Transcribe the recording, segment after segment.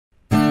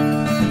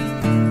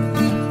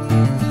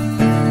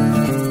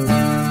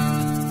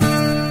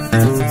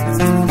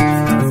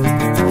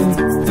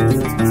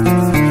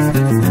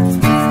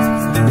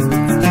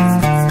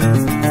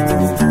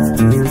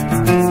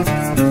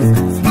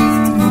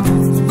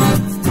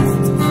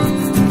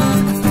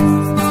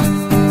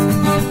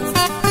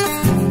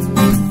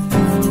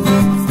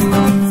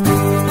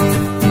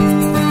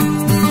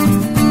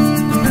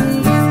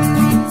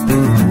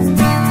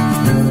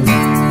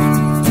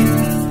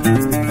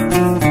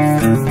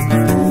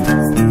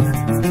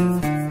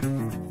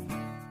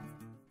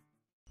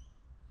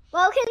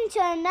to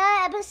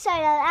another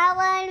episode of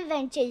Outland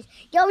Adventures.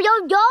 Yo, yo,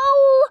 yo!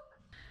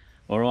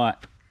 All right,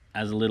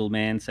 as a little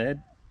man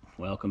said,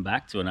 welcome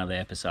back to another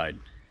episode.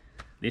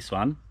 This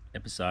one,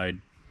 episode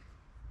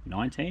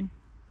 19?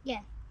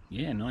 Yeah.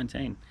 Yeah,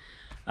 19.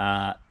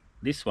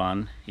 This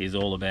one is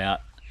all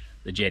about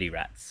the jetty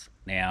rats.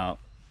 Now,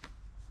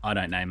 I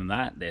don't name them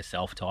that. They're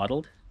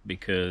self-titled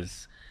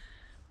because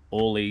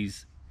all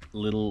these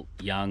little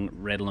young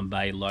Redland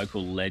Bay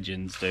local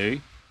legends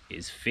do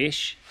is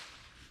fish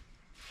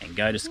and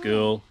go to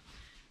school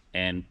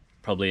and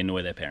probably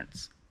annoy their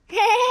parents.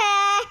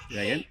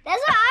 That's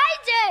what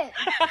I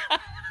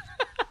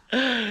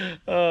do!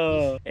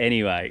 Oh,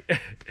 anyway,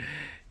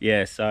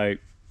 yeah, so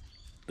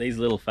these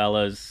little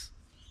fellas,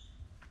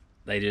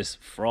 they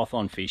just froth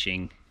on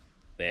fishing.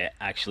 They're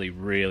actually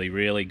really,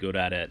 really good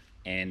at it,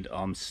 and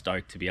I'm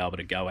stoked to be able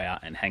to go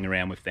out and hang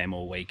around with them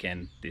all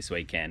weekend this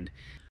weekend.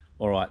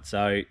 All right,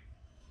 so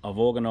I've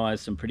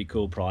organised some pretty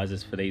cool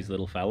prizes for these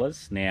little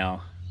fellas.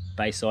 Now,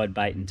 Bayside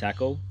Bait and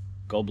Tackle,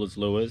 Gobbler's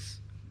Lures,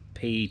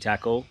 PE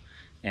Tackle,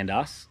 and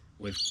us,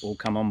 we've all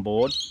come on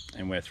board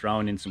and we're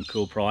throwing in some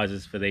cool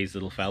prizes for these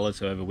little fellas,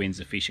 whoever wins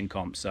the fishing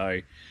comp. So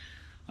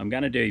I'm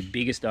going to do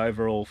biggest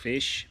overall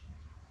fish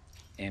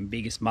and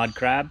biggest mud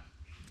crab,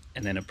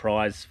 and then a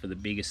prize for the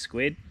biggest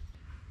squid.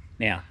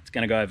 Now, it's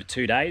going to go over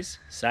 2 days,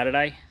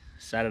 Saturday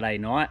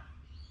night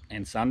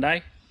and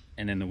Sunday,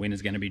 and then the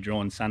winner's going to be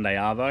drawn Sunday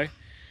arvo.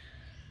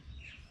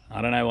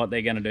 I don't know what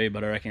they're going to do,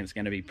 but I reckon it's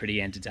going to be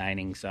pretty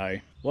entertaining. So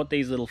what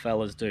these little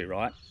fellas do,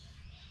 right,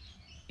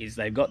 is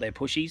they've got their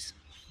pushies,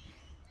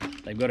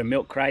 they've got a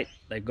milk crate,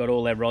 they've got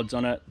all their rods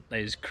on it,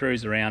 they just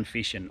cruise around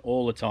fishing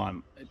all the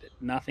time.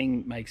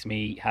 Nothing makes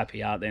me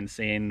happier than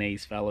seeing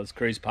these fellas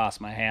cruise past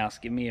my house,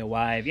 give me a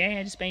wave.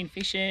 Yeah, just been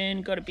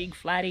fishing, got a big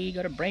flatty,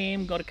 got a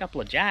bream, got a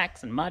couple of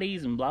jacks and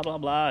muddies and blah, blah,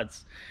 blah.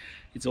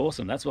 It's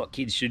awesome. That's what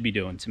kids should be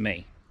doing to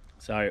me.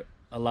 So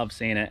I love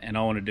seeing it, and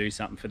I want to do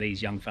something for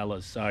these young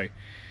fellas. So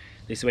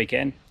this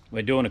weekend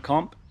we're doing a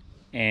comp,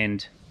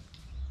 and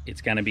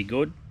it's going to be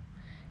good,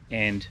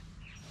 and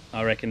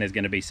I reckon there's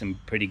going to be some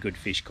pretty good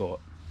fish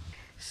caught.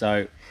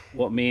 So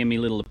what me and my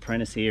little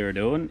apprentice here are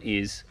doing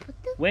is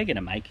we're going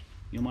to make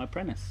You're My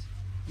Apprentice.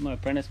 I'm my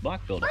apprentice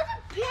bike builder.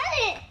 What's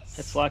apprentice?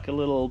 It's like a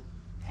little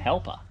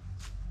helper.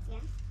 Yeah.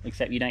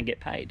 Except you don't get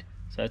paid.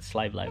 So it's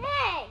slave labour.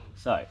 Hey.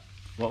 So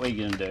what we're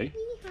going to do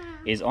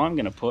is I'm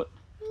going to put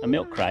a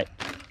milk crate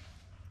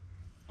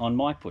on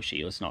my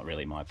pushy. It's not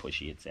really my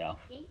pushy, it's our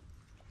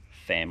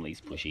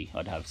family's pushy.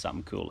 I'd have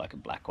something cool like a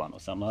black one or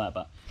something like that,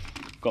 but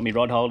got me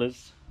rod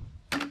holders,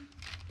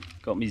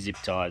 got me zip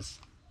ties,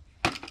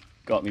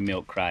 got me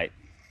milk crate,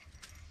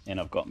 and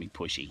I've got me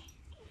pushy.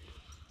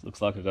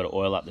 Looks like I've got to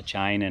oil up the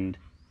chain and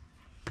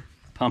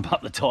pump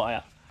up the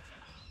tyre,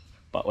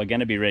 but we're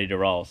going to be ready to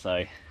roll.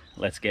 So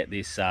let's get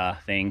this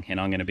thing,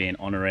 and I'm going to be an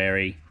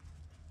honorary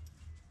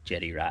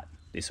jetty rat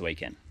this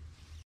weekend.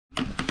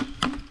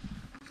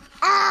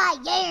 Ah,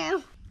 yeah.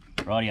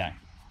 Rightio.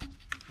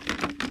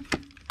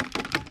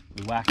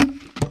 We whack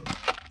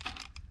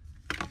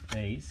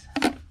these.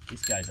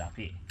 This goes up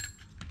here.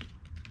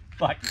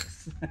 Like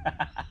this.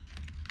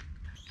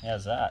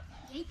 How's that?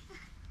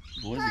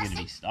 Boys are going to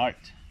be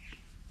stoked.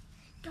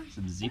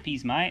 Some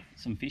zippies, mate.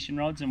 Some fishing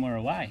rods, and we're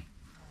away.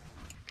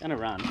 Gonna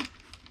run a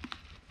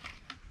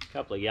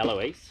couple of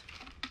yellowies.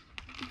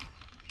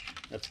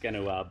 That's going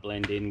to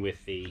blend in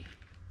with the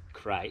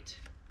crate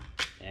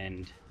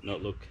and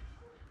not look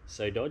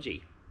so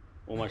dodgy.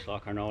 Almost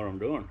like I know what I'm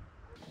doing.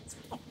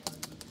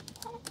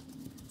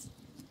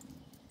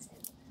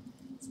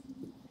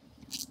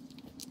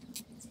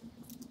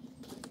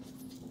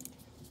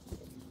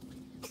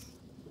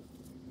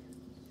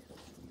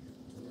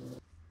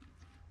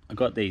 I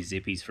got these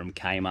zippies from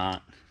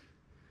Kmart.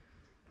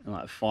 They're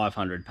like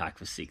 500 pack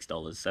for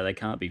 $6, so they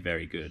can't be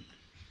very good.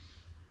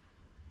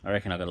 I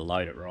reckon I got to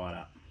load it right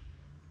up.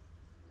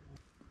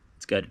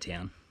 Let's go to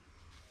town.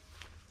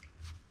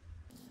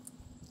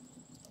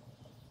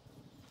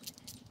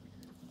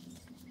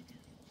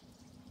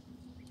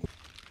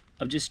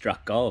 I've just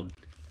struck gold.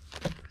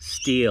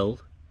 Steel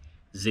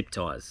zip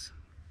ties.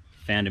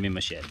 Found them in my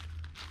shed.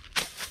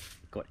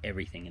 Got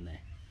everything in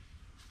there.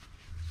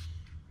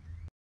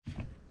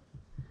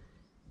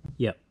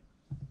 Yep.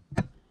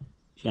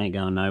 She ain't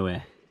going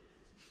nowhere.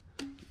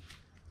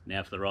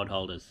 Now for the rod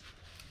holders.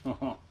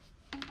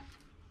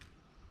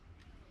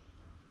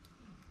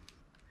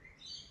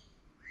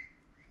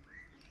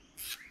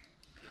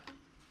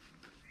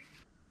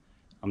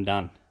 I'm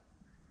done.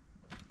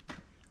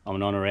 I'm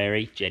an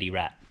honorary jetty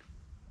rat.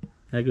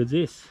 How good's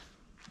this?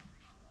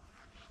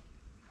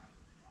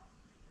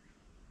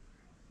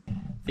 I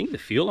think the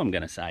fuel I'm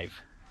going to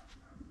save.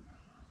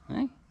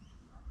 Hey?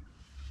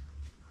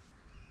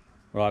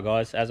 Right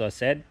guys, as I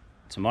said,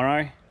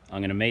 tomorrow I'm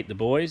going to meet the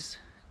boys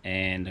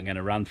and I'm going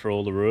to run through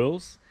all the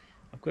rules.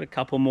 I've got a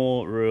couple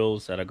more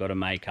rules that I've got to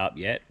make up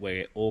yet.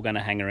 We're all going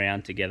to hang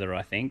around together,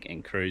 I think,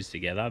 and cruise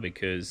together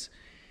because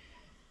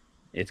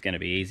it's going to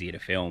be easier to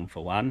film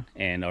for one,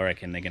 and I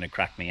reckon they're going to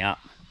crack me up.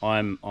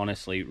 I'm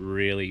honestly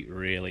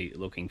really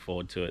looking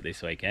forward to it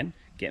this weekend,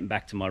 getting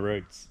back to my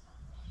roots.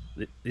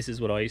 this is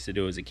what I used to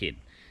do as a kid.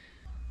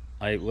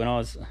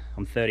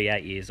 I'm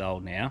 38 years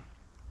old now,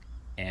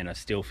 and I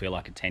still feel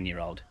like a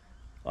 10-year-old.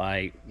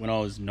 When I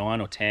was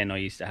 9 or 10, I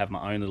used to have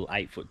my own little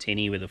 8-foot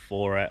tinny with a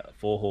 4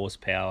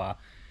 horsepower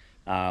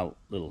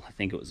little, I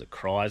think it was a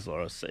Chrysler,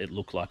 or it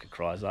looked like a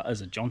Chrysler,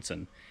 as a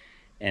Johnson.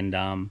 And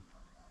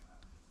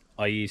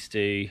I used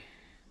to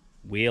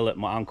wheel at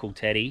my Uncle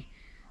Teddy.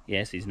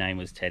 Yes, his name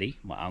was Teddy.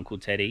 My Uncle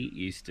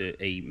Teddy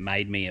he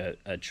made me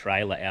a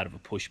trailer out of a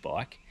push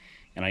bike,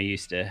 and I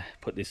used to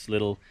put this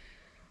little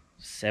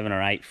 7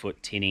 or 8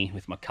 foot tinny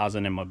with my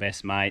cousin and my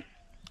best mate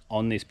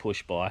on this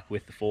push bike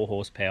with the 4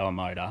 horsepower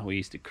motor. We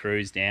used to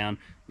cruise down.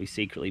 We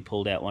secretly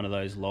pulled out one of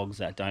those logs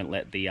that don't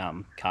let the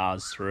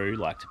cars through,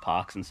 like to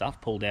parks and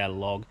stuff. Pulled out a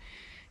log,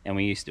 and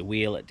we used to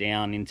wheel it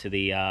down into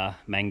the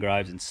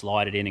mangroves and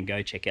slide it in and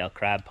go check our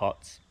crab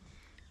pots.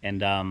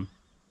 And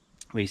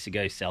we used to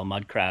go sell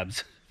mud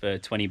crabs for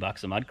 20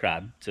 bucks a mud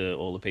crab to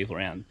all the people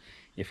around.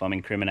 If I'm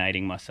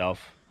incriminating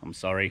myself, I'm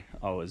sorry.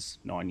 I was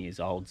 9 years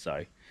old,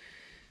 so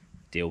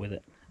deal with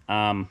it.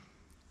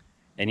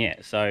 And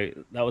yeah, so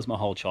that was my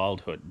whole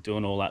childhood,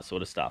 doing all that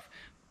sort of stuff.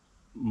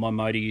 My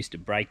motor used to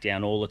break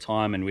down all the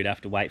time, and we'd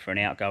have to wait for an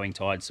outgoing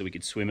tide so we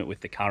could swim it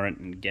with the current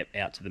and get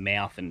out to the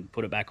mouth and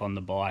put it back on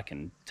the bike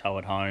and tow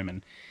it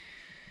home.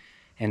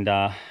 And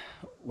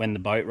when the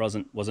boat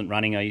wasn't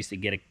running, I used to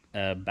get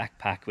a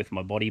backpack with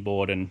my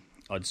bodyboard, and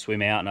I'd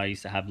swim out, and I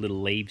used to have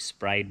little leaves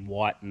sprayed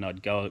white, and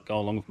I'd go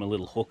along with my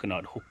little hook, and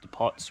I'd hook the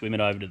pot, swim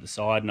it over to the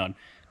side, and I'd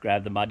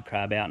grab the mud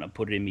crab out and I'd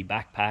put it in my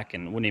backpack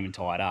and wouldn't even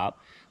tie it up.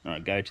 And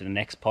I'd go to the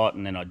next pot,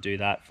 and then I'd do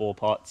that 4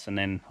 pots, and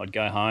then I'd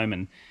go home,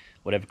 and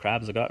whatever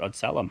crabs I got, I'd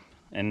sell them.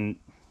 And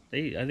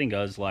I think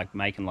I was like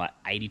making like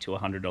 $80 to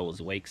 $100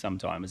 a week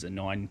sometime as a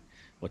 9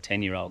 or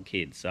 10-year-old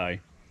kid. So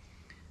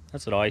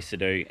that's what I used to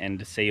do. And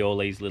to see all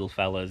these little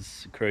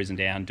fellas cruising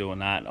down doing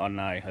that, I don't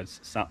know, there's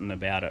something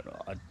about it.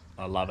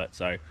 I love it.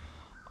 So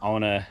I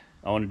want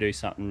to do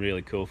something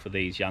really cool for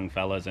these young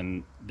fellas,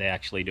 and they're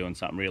actually doing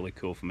something really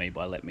cool for me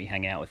by letting me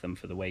hang out with them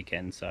for the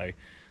weekend. So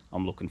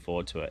I'm looking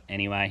forward to it.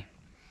 Anyway,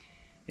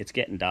 it's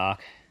getting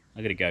dark.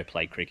 I got to go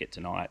play cricket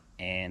tonight,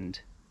 and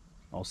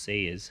I'll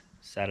see you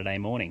Saturday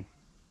morning.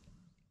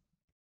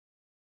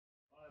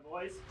 Hi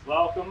boys,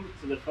 welcome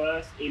to the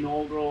first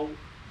inaugural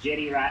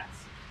Jetty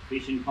Rats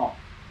fishing comp.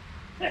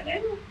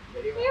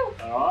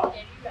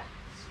 Alright,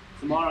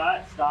 tomorrow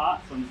it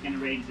starts. I'm just going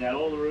to read out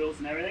all the rules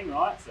and everything,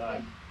 right?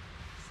 So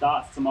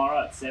starts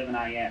tomorrow at 7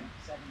 a.m.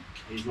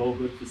 Is all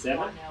good for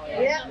 7?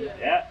 Yeah.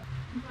 Yeah.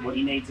 What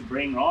you need to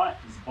bring, right,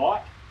 is a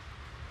bike.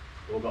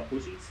 All got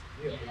pushies.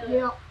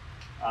 Yeah.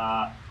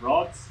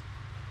 Rods.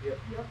 Yep.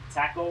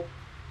 Tackle.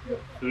 Yep.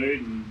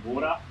 Food and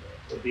water.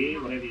 Or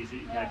beer, whatever you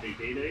shoot. You don't do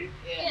beer, do you?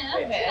 Yeah,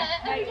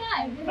 okay.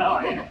 Oh,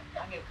 yeah.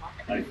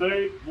 So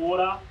food,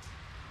 water,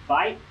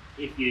 bait,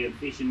 if you're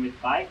fishing with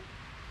bait,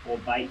 or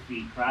bait for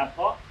your crab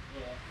pot.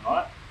 Yeah.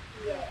 Right?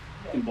 Yeah.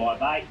 You can buy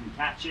bait and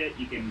catch it.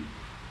 You can,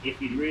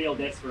 if you're real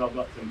desperate, I've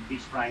got some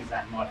fish frames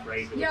out in my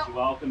freezer, which you're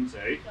welcome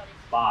to.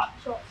 But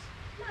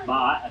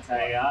I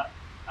tell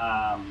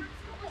you,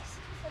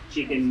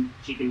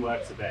 chicken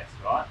works the best,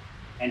 right?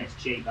 And it's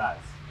cheap as.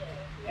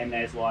 And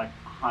there's like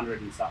 $100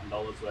 and something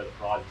worth of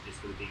prizes just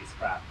for the biggest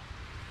crab.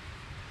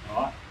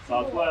 Alright? So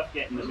it's worth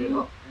getting the bit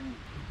of.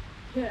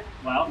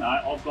 Well, no,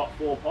 I've got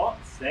 4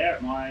 pots there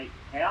at my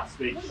house,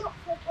 which. We've got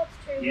 4 pots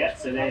too. Yeah,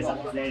 so there's 8,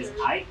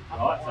 right?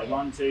 So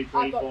 1, 2,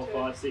 3, 4,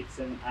 5, 6,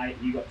 7, 8.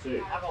 You got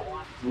 2. I got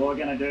 1. So what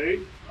we're going to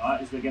do,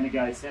 right, is we're going to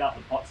go set up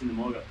the pots in the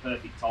morning. We've got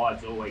perfect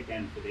tides all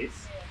weekend for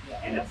this.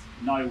 And it's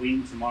no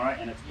wind tomorrow,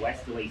 and it's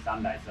westerly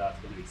Sunday, so it's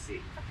going to be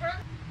sick.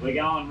 We're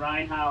going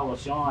rain, hail or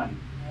shine.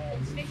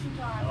 It's fishing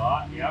time.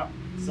 Alright, yeah.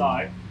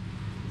 So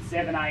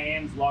 7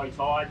 a.m.'s low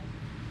tide,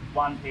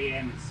 1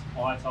 p.m.'s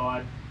high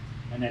tide,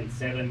 and then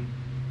 7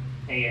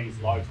 p.m.'s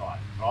low tide,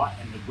 right?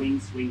 And the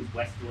wind swings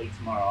westerly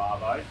tomorrow,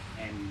 Arvo,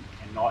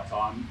 and night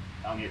time,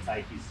 I'm going to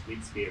take you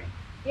squid spearing.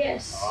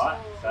 Yes.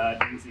 Alright, so it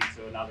brings me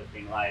to another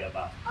thing later,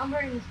 but I'm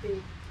bringing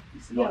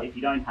the spear. if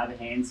you don't have a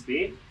hand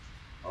spear,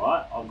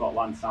 alright, I've got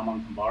one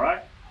someone can borrow,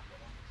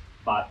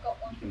 but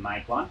you can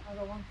make one, I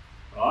got one.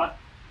 right?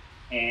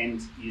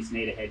 And you just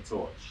need a head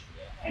torch.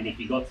 And if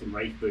you got some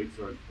reef boots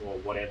or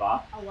whatever,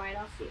 A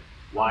waiter.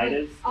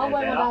 waders, I'll they're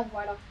wear better. my dad's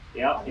waiter.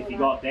 Yeah, if you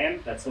got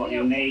them, that's what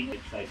you'll need.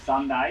 So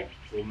Sunday,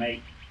 we'll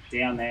meet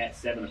down there at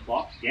 7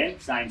 o'clock. Again,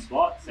 same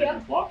spot,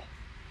 7 o'clock.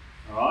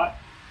 Alright,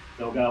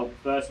 so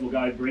we'll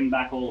go bring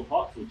back all the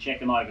pots. We'll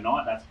check them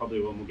overnight. That's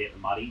probably when we'll get the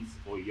muddies,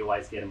 or you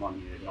always get them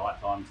on your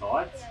nighttime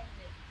tides.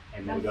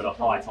 And then we've got a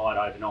high tide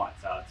overnight,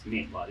 so it's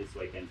mint. Like this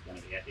weekend's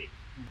going to be epic.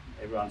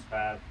 Everyone's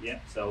crab,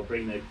 so we'll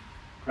bring the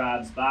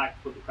crabs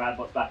back, put the crab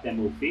pots back,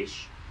 then we'll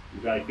fish.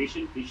 We'll go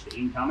fishing, fish the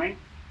incoming,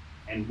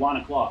 and 1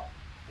 o'clock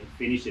it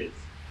finishes.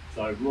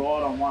 So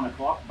right on 1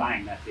 o'clock,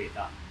 bang, that's it,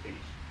 done,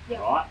 finished.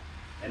 Right?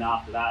 And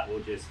after that,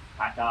 we'll just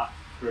pack up,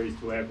 cruise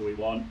to wherever we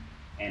want,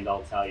 and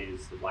I'll tell you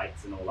the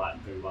weights and all that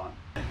and who won.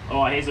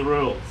 All right, here's the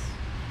rules.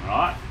 All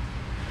right,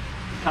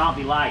 can't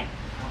be late.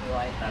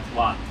 That's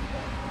 1.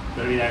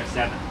 Got to be there at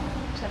 7.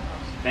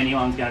 If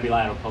anyone's going to be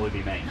late, it'll probably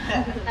be me.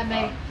 And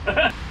me.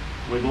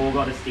 we've all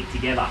got to stick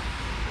together.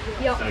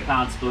 Yep. So we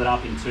can't split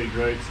up in 2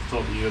 groups.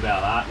 Talking to you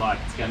about that, like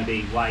it's going to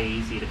be way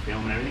easier to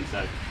film and everything.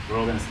 So we're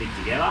all going to stick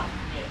together.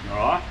 All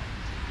right.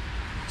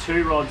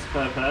 2 rods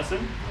per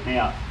person.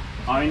 Now,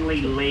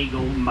 only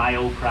legal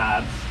male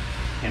crabs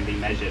can be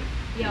measured,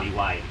 can be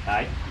weighed.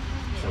 Okay.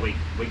 So we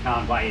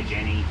can't weigh a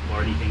Jenny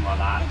or anything like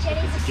that.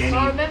 If it's a Jenny,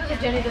 I remember the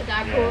Jenny that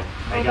Dad caught.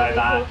 they go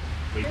back.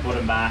 We put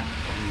them back,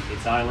 and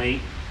it's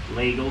only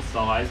legal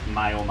sized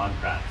male mud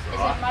crabs. Is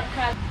All right. it mud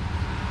crab?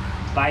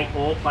 Bait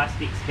or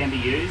plastics can be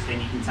used,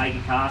 and you can take a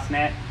cast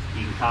net,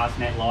 you can cast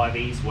net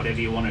liveys, whatever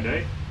you want to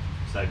do.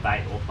 So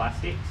bait or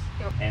plastics,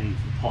 and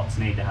pots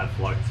need to have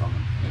floats on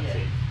them. That's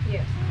it.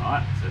 Yeah.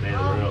 Alright, so they're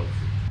the rules.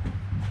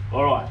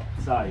 Alright,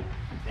 so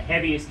the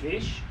heaviest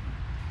fish,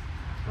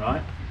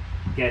 right,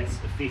 gets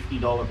a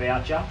 $50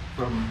 voucher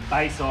from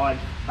Bayside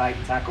Bait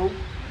and Tackle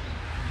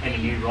and a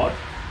new rod.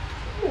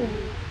 Ooh.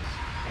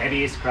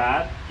 Heaviest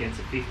crab gets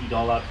a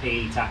 $50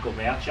 PE tackle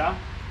voucher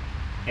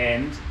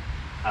and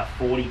a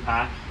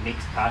 40-pack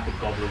mixed pack of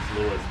Gobblers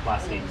lures,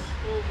 plastics.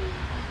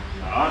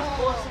 Alright?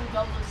 Awesome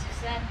gobblers, you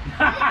said.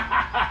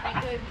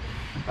 They're good.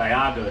 They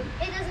are good.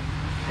 It doesn't.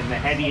 And the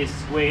heaviest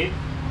squid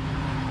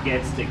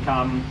gets to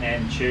come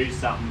and choose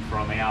something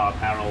from our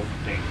apparel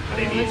thing,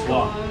 whatever you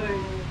want.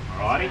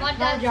 Alrighty? My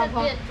dad said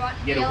jumper.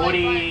 You get a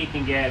hoodie, you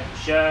can get a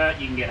shirt,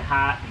 you can get a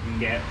hat, you can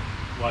get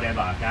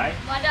whatever, okay?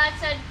 My dad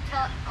said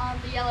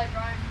the yellow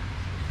drone.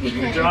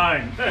 The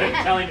drone.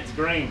 Tell him it's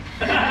green.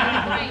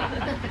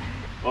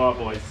 Alright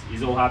boys,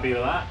 you all happy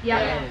with that?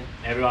 Yeah.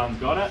 Everyone's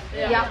got it?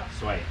 Yeah.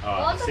 Sweet.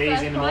 Alright, What's the see you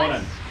first in the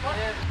prize?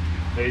 morning.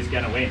 Who's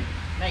going to win?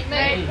 Me.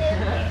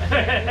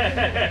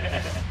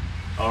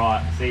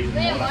 Alright, see you in the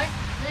Liam, morning.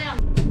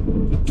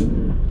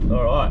 Liam.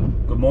 Alright,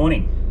 good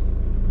morning.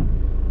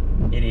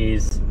 It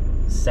is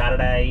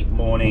Saturday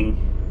morning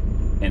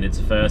and it's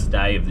the first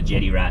day of the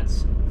Jetty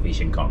Rats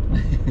fishing comp.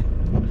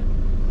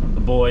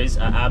 The boys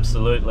are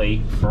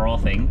absolutely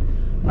frothing.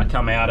 I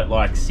come out at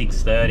like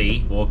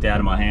 6:30, walked out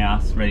of my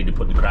house, ready to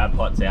put the crab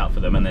pots out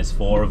for them, and there's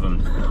 4 of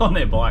them on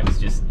their bikes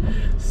just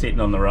sitting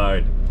on the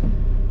road.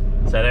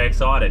 So they're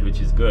excited, which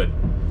is good.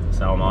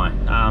 So am I.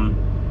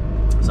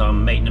 So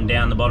I'm meeting them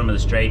down the bottom of the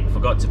street.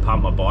 Forgot to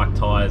pump my bike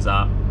tyres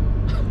up.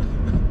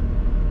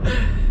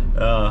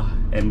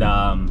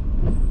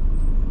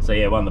 So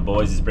yeah, one of the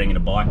boys is bringing a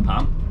bike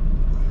pump.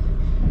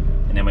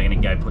 And then we're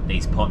going to go put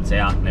these pots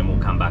out and then we'll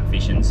come back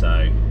fishing,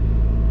 so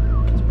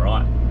it's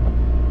bright.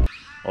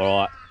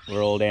 Alright,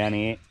 we're all down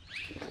here.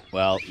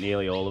 Well,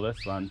 nearly all of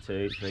us. 1,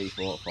 2, 3,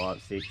 4,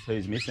 5, 6.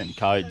 Who's missing?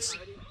 Codes.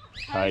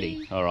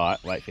 Cody.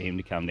 Alright, wait for him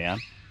to come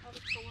down.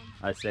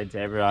 I said to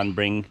everyone,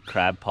 bring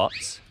crab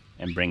pots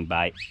and bring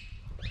bait.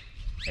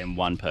 And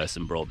one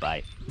person brought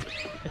bait.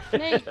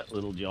 Me.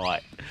 Little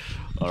giant.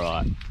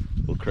 Alright,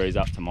 we'll cruise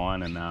up to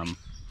mine and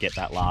get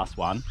that last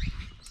one.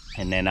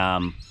 And then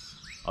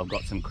I've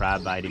got some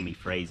crab bait in my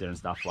freezer and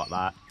stuff like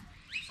that.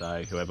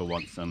 So whoever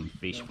wants some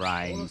fish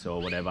frames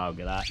or whatever, I'll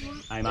get that.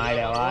 Hey mate,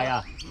 how are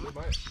ya?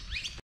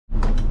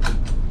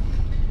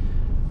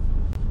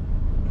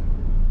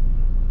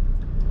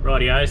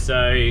 Rightio,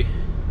 so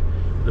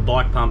the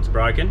bike pump's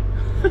broken.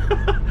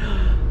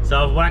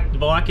 So I've whacked the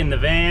bike in the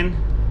van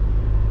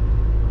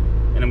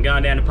and I'm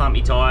going down to pump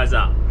my tyres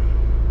up.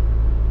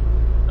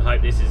 I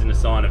hope this isn't a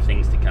sign of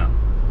things to come.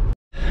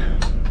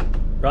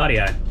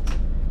 Rightio,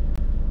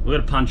 we've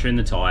got a puncture in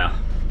the tyre.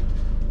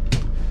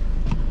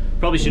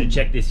 Probably should have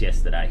checked this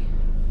yesterday.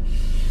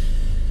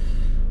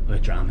 We're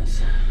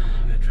dramas.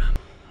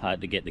 I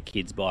had to get the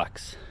kids'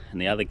 bikes and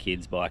the other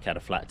kid's bike had a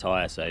flat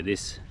tyre, so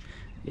this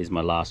is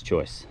my last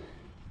choice.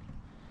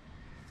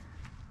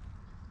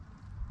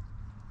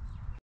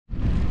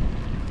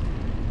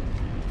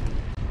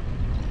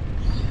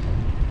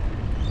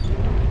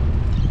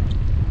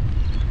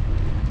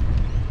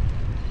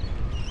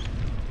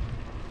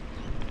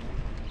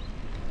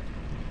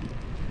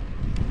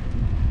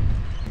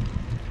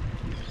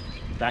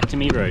 Back to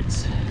me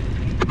roots.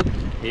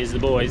 Here's the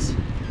boys.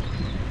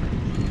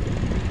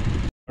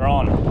 We're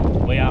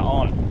on. We are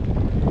on.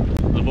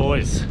 The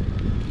boys.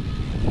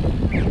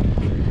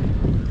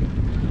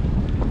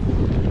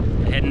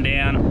 Heading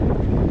down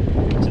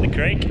to the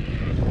creek.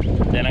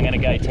 Then I'm going to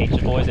go teach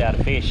the boys how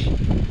to fish. Is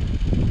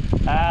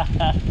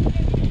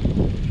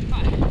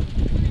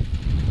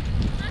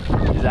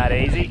that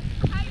easy?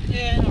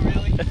 Yeah, not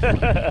really.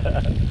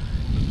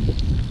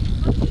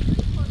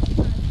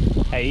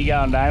 How you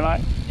going, day,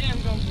 mate? Yeah,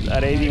 I'm going pretty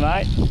That easy,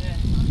 mate? Yeah.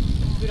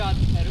 Good hard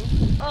to pedal.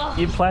 Oh.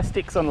 Your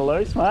plastic's on the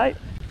loose, mate.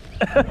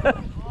 Oh,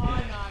 no.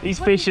 He's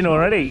fishing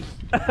already.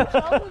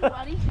 Trolling,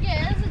 buddy.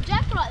 Yeah, there's a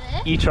jack right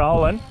there. You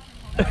trolling?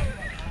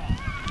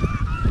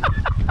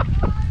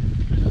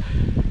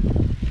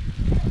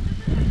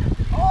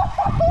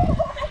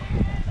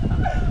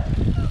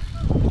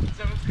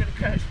 Someone's gonna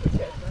crash the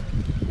jet.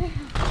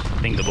 I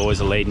think the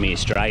boys are leading me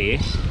astray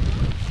here.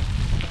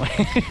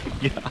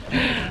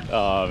 Yeah.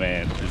 Oh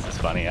man, this is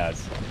funny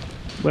as.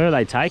 Where are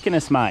they taking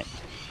us, mate?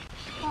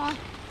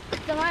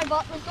 Don't know,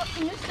 but we've got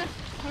some mischief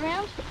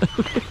around.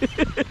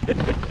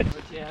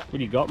 What do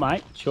you got,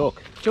 mate?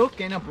 Chalk. Chalk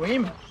getting up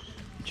him.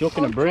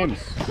 Chooking and brims.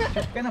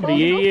 What are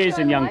you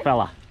using, young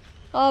fella?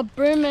 Oh,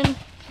 broom and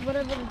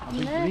whatever.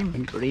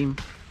 Brim.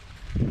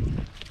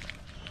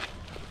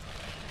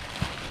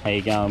 How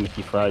you going with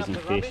your frozen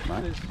fish,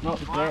 mate? Not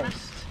the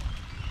best.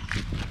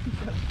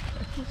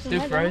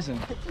 Still frozen.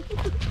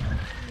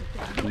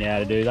 You know how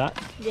to do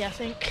that? Yeah, I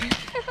think.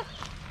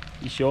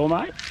 You sure,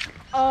 mate?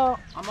 Oh,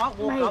 I might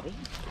walk up.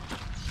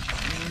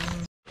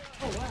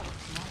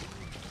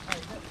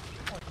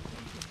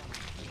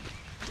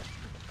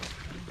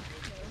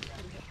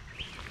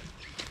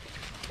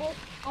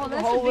 oh,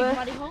 that's a big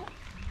muddy hole.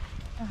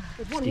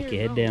 Stick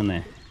your head down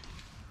there.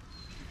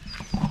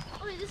 Oh,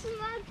 this is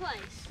my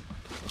place.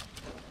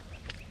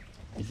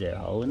 Is there a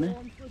hole in there?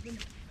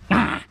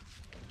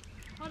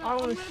 Hold on, I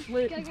want to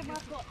slip. Go get my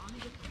foot.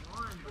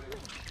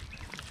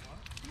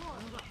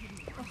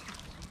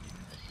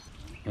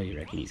 Oh, you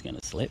reckon he's going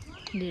to slip?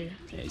 Yeah.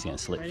 Yeah, he's going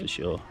to slip for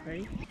sure.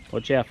 Ready?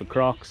 Watch out for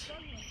crocs.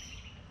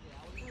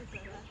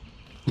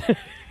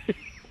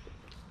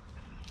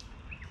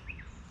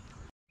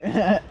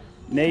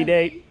 Knee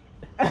deep.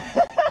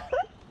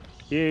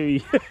 You.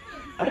 He's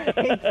like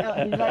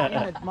in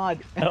the mud.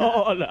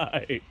 Oh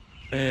no.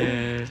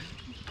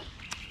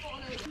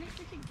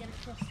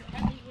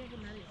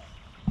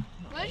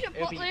 Where's your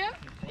pot, Leo?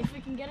 If we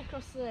can get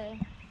across there,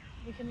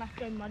 we can like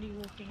go muddy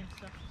walking and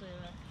stuff to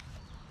there.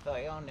 So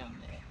you're on down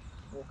there,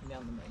 walking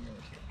down the main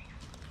road.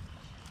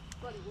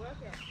 Bloody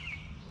workout.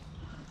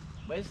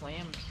 Where's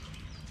lambs?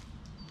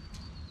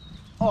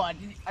 Oh,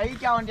 are you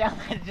going down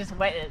there to just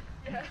wet it?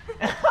 Yeah.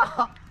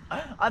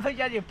 I thought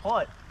you had your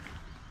pot.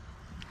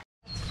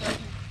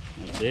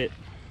 That's it.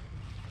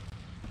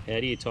 How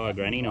do you tie a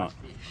granny knot?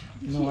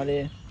 No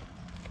idea.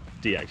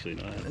 Do you actually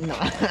know how to?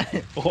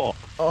 No. Oh,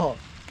 Oh,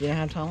 you don't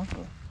have time?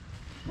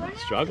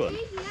 struggling.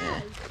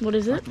 What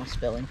is it? Like my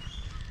spelling.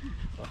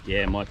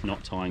 Yeah, my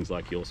knot tying's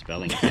like your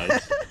spelling.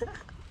 Folks.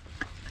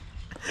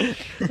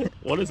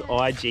 What does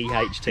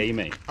IGHT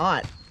mean?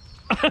 Alright,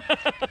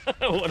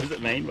 What does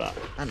it mean, but?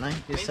 I don't know.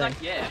 Just say.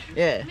 Yeah.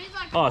 Yeah.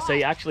 Oh, so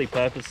you actually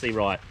purposely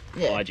write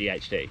Yeah.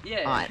 IGHT? Yeah.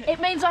 Alright. It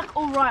means like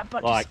all right,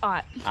 but Like- just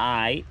alright.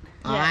 I.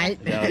 Alright.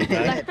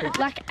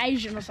 Like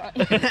Asian or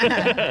something.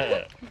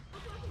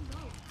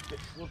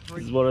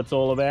 This is what it's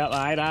all about,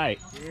 mate, eh?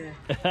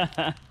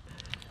 Yeah.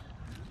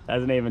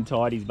 Hasn't even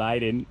tied his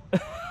bait in.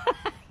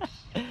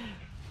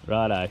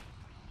 Righto.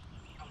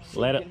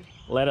 Let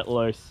it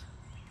loose.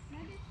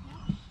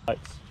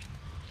 Boats.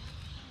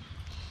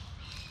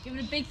 Give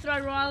it a big throw,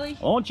 Riley.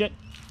 Launch it.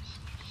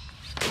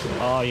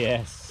 Oh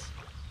yes.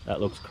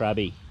 That looks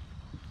crabby.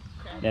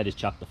 Now just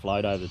chuck the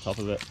float over the top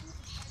of it.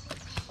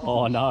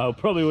 Oh no,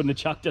 probably wouldn't have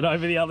chucked it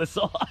over the other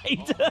side.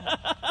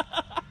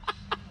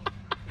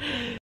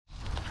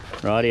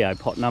 Rightio,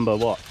 pot number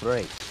what?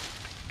 3.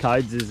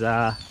 Codes is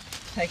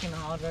Taking the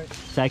hard road.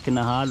 taking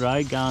the hard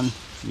road, going,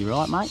 you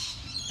right mate?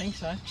 Think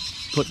so.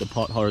 Put the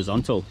pot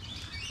horizontal.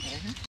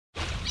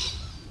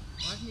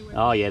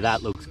 Oh yeah,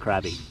 that looks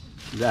crabby.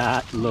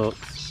 That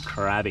looks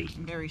crabby.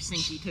 Very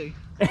sinky too.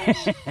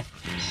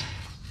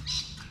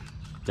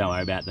 Don't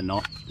worry about the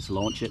knot, just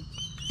launch it.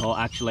 Or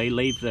actually I'd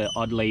leave the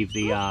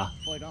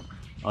Float up.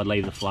 I'd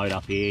leave the float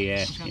up here,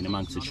 yeah, in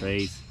amongst the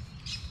trees.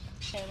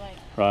 Okay, wait.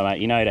 Right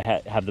mate, you know to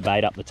have the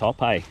bait up the top,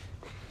 hey?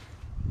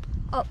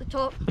 Up the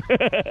top.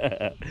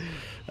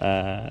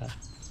 uh,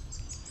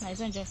 No,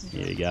 he's only joking.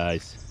 here he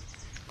goes.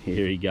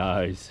 Here he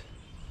goes.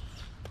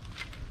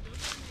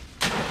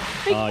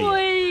 Big Oh,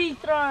 boy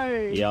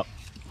throw. Yep.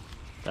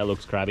 That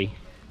looks crabby.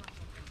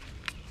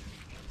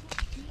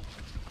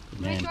 Good Can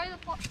we man. throw the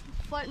pot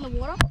float in the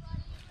water?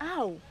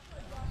 Ow.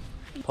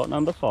 Pot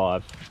number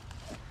 5.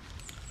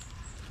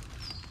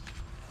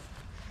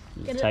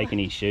 He's Get it. taking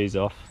his shoes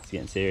off. It's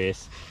getting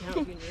serious.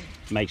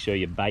 Make sure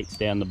your bait's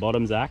down the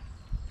bottom, Zach.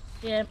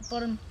 Yeah,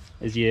 bottom.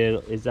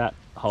 Is that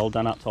hole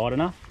done up tight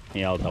enough?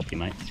 Yeah, I'll help you,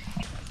 mate.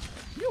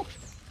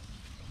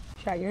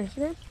 Show your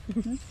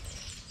Instagram.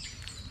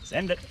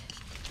 Send it.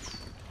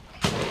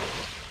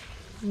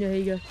 There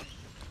you go.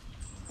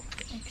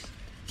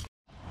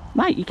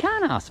 Mate, you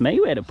can't ask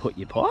me where to put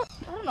your pot.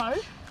 I don't know.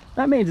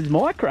 That means it's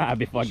my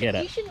crab if I get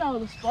You it. should know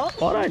the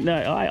spot. I don't know.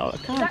 I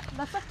can't.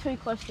 That's like too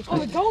close to Oh,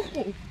 Cody. the golf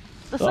ball.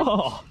 That's like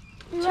Oh,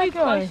 too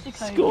close to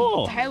Cody.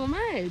 score. Taylor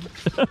made.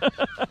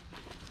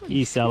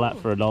 You sell that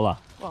for $1.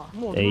 Oh,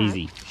 more than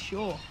Easy. that.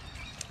 Sure.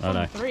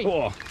 Righto. 3.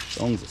 Oh,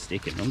 songs are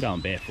sticking. I'm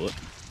going barefoot.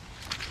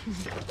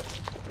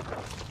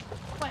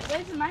 Wait,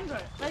 where's the mango?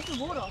 Where's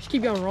the water? Just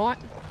keep going right.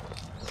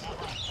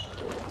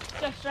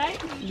 Go straight?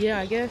 Yeah,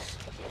 I guess.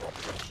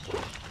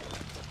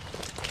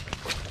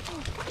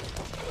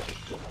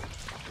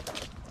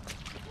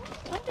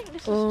 I don't think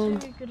this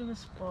is too good of a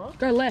spot.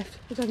 Go left.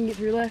 Looks like I can get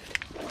through left.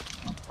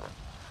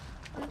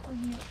 I don't think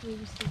I can get through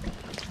this thing.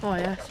 Oh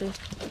yeah, I see.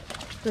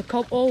 The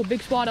cop. Oh,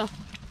 big spider.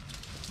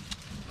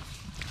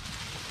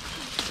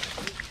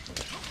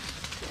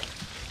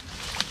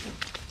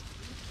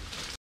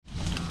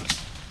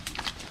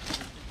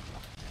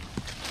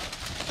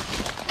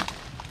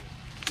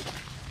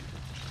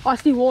 I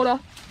see water.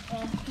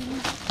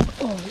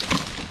 Oh.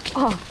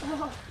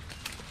 Oh.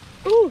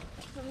 Ooh.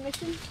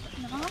 Submission?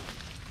 No.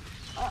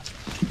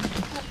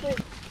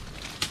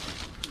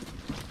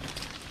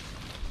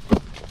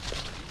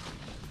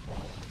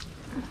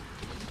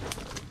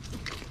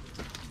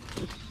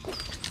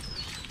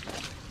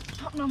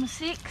 Pot number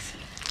 6.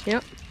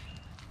 Yep.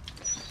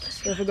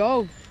 Go for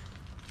gold.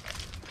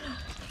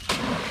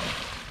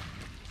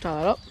 Tie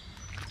that up.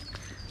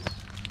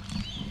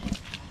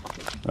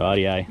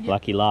 Rightio,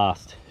 lucky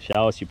last.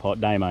 Show us your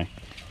pot, Damo.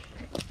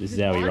 This is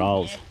how he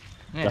rolls.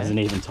 Yeah. Doesn't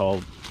even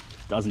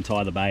doesn't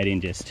tie the bait in,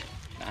 just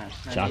No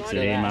chucks need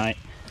it for in, that. mate.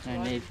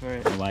 No need for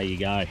it. Away you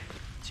go.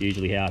 It's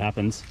usually how it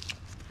happens.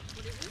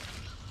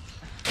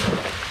 I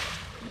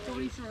thought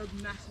he saw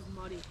a massive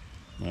muddy.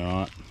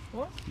 Alright.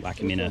 What? Whack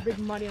him in a big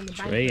muddy on the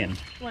tree and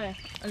Where?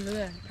 Over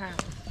there,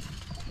 apparently.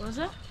 Was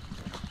it?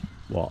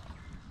 what?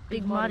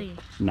 Big muddy.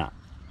 Nah.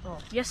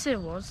 Yes, it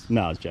was.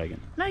 No, I was joking.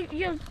 No,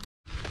 you. What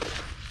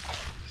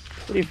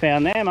have you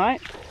found there,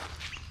 mate?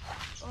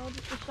 Oh,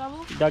 just a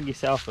shovel. You dug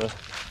yourself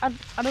I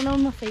don't know where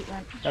my feet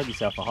went. a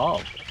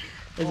hole.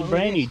 There's a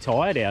brand new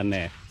tyre down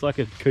there. It's like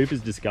a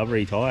Cooper's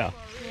Discovery tyre.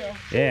 Yeah.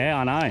 Yeah,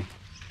 I know.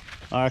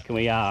 I reckon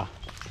we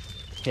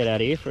head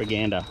out here for a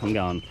gander. I'm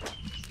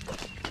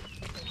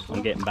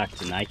getting back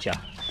to nature.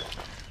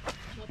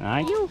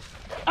 Hey?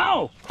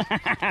 Oh!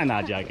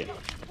 No, joking.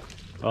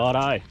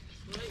 Righto.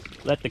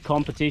 Let the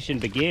competition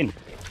begin.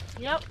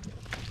 Yep.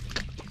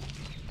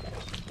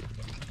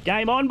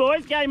 Game on,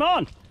 boys, game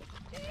on!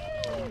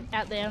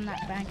 Out there on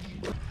that bank.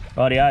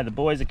 Rightio, the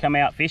boys have come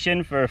out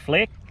fishing for a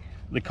flick.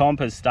 The comp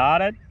has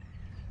started.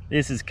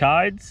 This is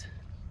Codes,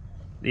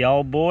 the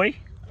old boy.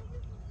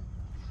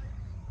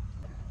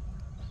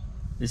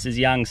 This is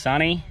young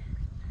Sonny,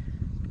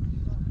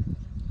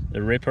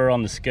 the ripper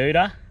on the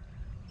scooter.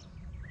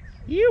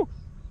 You.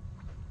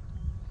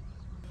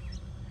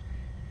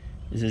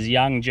 This is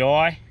young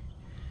Jai.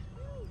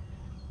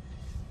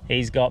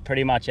 He's got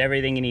pretty much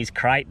everything in his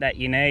crate that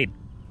you need.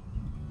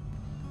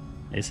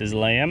 This is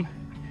Liam.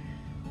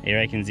 He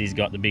reckons he's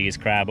got the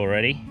biggest crab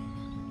already.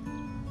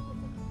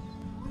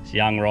 It's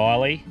young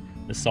Riley,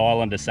 the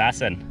silent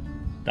assassin.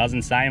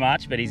 Doesn't say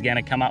much, but he's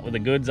gonna come up with the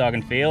goods, I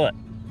can feel it.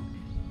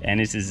 And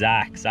this is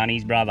Zach,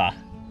 Sonny's brother.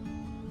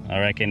 I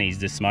reckon he's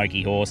the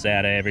smoky horse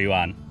out of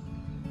everyone.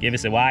 Give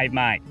us a wave,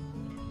 mate.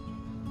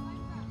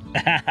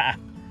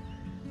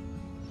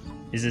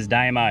 This is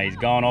Damo, he's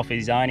gone off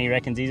his own. He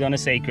reckons he's on a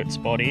secret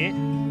spot here.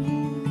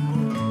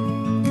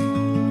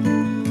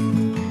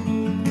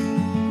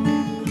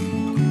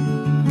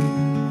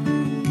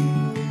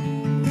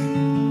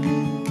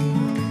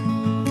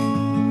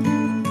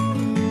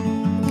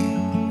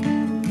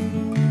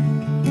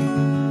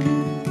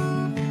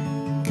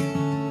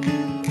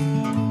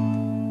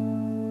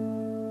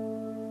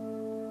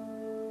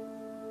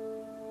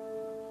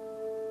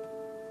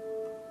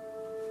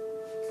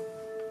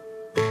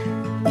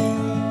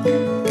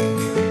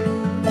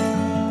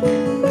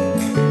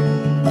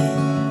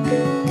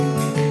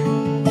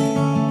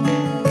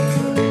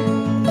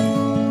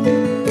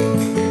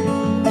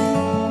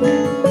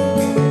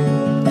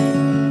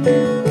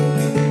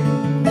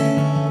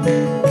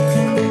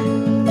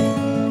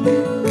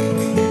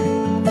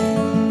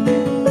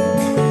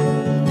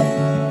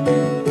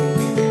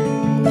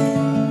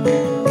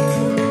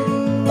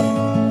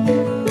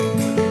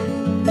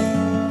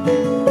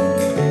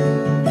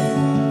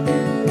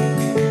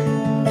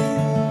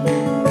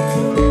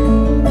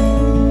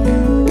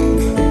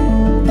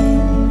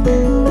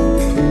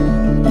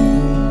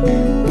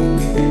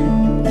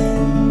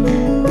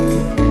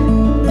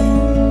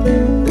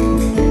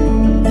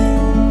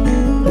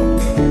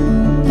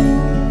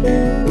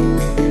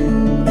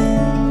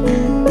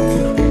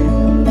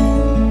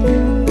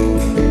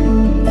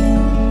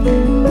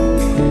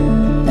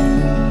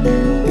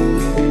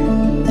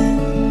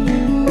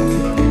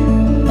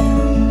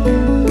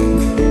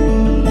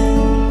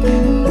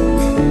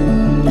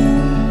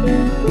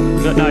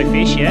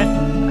 Fish yet.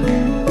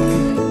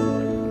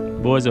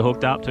 Boys are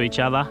hooked up to each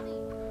other.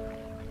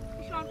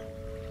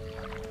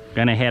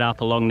 Gonna head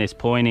up along this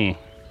point here.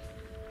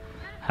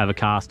 Have a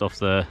cast off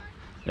there's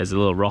a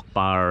little rock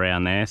bar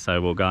around there, so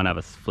we'll go and have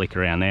a flick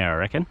around there, I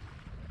reckon.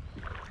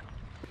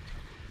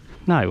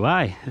 No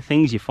way, the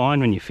things you find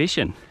when you're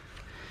fishing.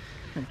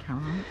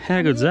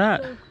 How good's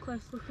that?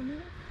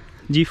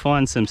 Did you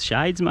find some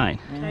shades, mate?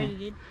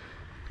 Totally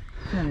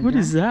did. What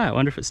is that? I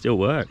wonder if it still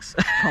works.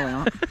 Probably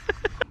not.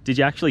 Did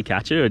you actually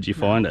catch it or did you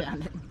find it?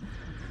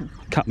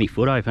 Cut me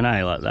foot open,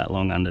 eh? Like that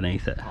long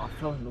underneath it. Oh, I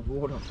fell in the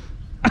water.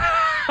 My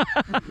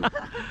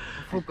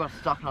foot got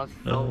stuck and I was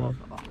fell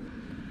off.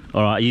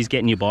 Alright, are you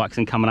getting your bikes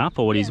and coming up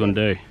or what do you want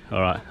to do?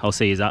 Alright, I'll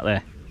see you up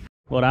there.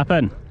 What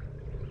happened?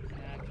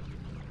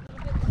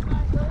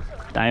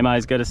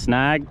 Damo's got a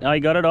snag. Oh, you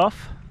got it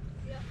off?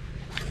 Yep.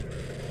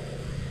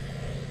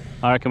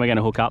 I reckon we're going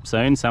to hook up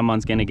soon.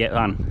 Someone's going to get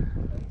one.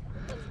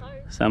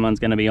 Someone's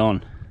going to be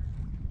on.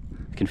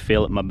 I can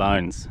feel it in my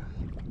bones.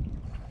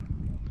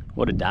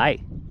 What a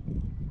day.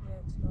 Yeah,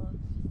 it's nice.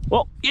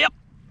 Oh, yep.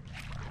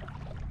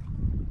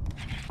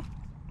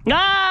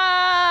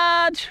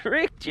 Ah,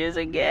 tricked yous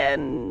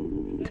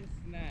again.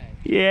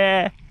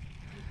 Yeah.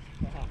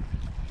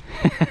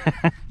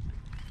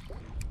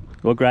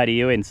 What grade are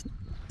you in,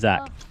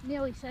 Zach? Oh,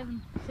 nearly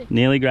 7. 6.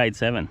 Nearly grade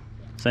 7.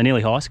 So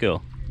nearly high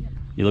school. Yep.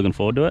 You looking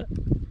forward to it?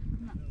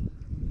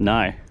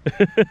 No.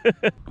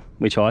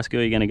 Which high school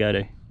are you going to go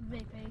to?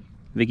 VP.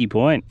 Vicky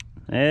Point.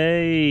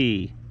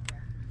 Hey.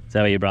 Is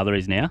that where your brother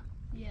is now?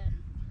 Yeah.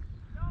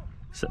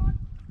 So,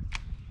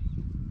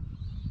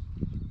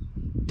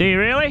 do you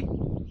really?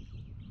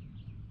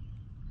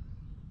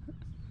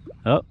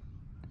 Oh,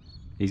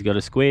 he's got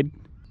a squid.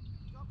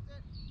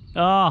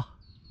 Oh,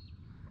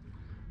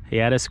 he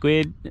had a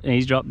squid and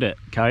he's dropped it.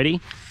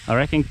 Cody, I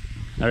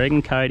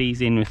reckon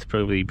Cody's in with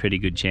probably a pretty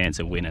good chance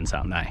of winning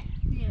something, eh?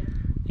 Yeah.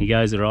 He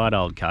goes the right,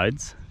 old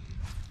Codes.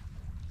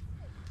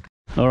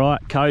 All right,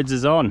 Codes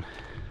is on.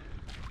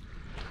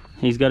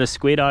 He's got a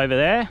squid over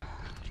there.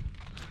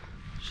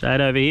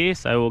 Shade over here,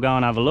 so we'll go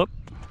and have a look.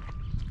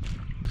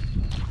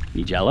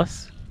 You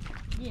jealous?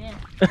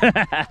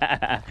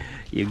 Yeah.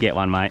 You get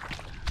one, mate.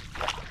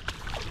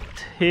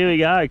 Here we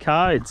go,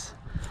 Codes.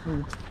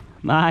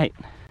 Mate,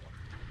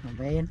 Not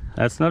bad.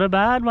 that's not a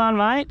bad one,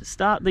 mate.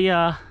 Start the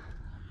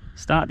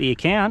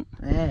account.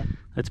 Yeah.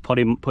 Let's put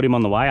him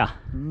on the weigher.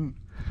 Mm.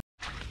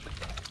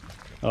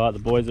 All right, the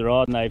boys are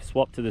on. They've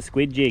swapped to the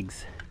squid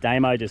jigs.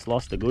 Damo just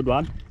lost a good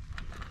one.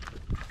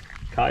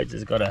 Codes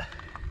has got a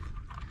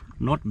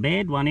not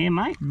bad one here,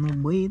 mate.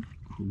 Not bad.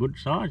 Good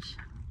size.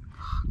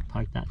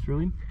 Poke that through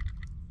him.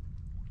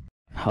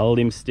 Hold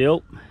him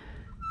still.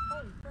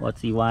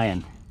 What's he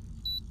weighing?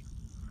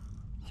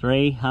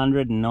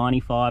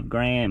 395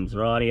 grams,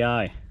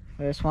 rightio.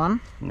 First one.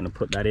 I'm going to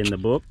put that in the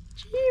book.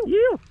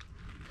 Yeah.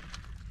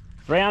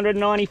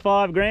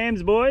 395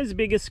 grams, boys.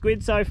 Biggest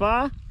squid so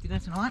far. Did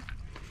that tonight?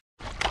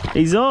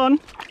 He's on.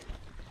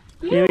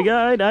 Here we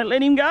go. Don't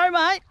let him go,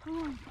 mate.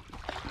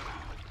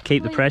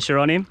 Keep the pressure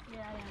on him.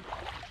 Yeah.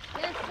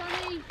 Yes,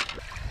 Sonny.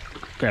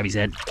 Grab his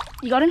head.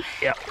 You got him?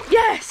 Yep.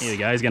 Yes! Here we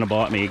go. He's going to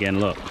bite me again.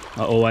 Look,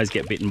 I always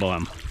get bitten by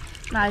him.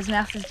 No, his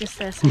mouth is just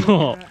there. So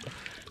Oh,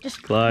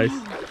 just close.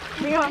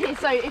 bring it on here.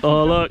 So if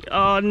Oh, look.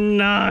 Oh,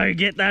 no.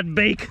 Get that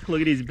beak.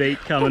 Look at his beak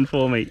coming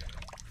for me.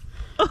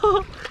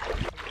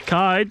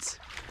 Codes.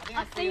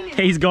 I seen him.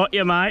 He's got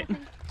you, mate.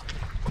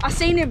 I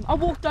seen him. I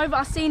walked over.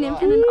 I seen him,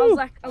 and then I was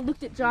like, I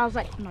looked at Jar. I was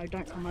like, no,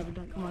 don't come over.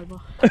 Don't come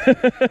over.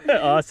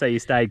 Oh, so you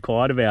stayed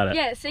quiet about it.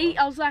 Yeah. See,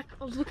 I was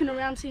looking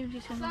around, seeing if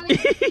he's coming.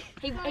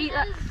 he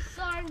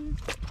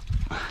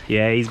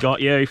Yeah, he's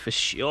got you for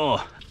sure.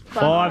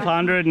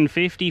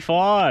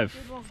 555.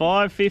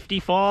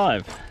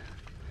 555.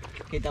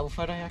 Get double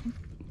photo, I reckon.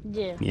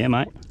 Yeah. Yeah,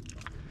 mate.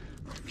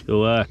 Good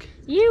work.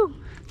 You.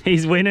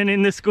 He's winning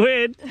in the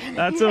squid.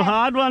 That's a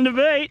hard one to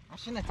beat. I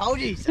shouldn't have told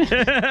you.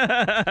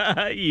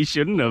 You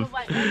shouldn't have. Oh,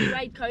 wait, maybe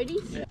raid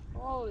Cody's. Yeah.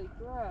 Holy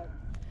crap.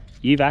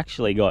 You've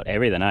actually got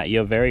everything, eh?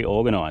 You're very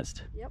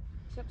organised. Yep.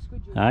 Except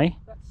squid. Hey?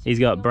 He's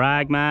got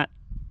brag mat,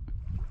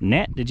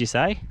 net, did you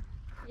say?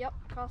 Yep.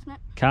 Cast net.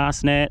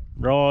 Cast net,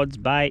 rods,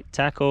 bait,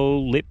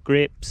 tackle, lip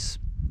grips,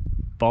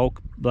 bulk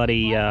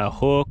bloody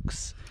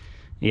hooks.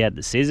 You had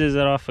the scissors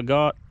that I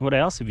forgot. What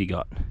else have you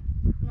got?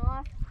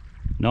 Knife.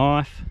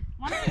 Knife.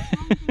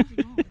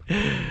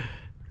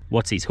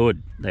 What's his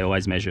hood? They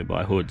always measure it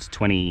by hoods.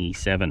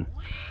 27.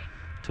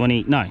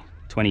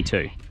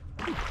 22.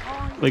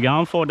 We're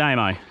going for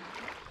Damo.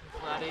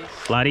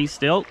 Flatties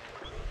still.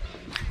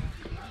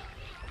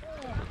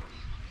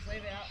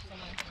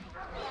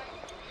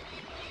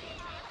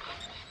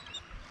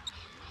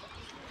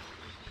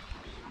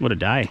 What a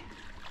day.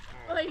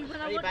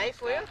 Ready bait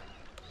for you?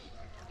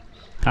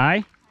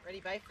 Hey?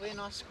 Ready bait for you?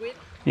 Nice squid.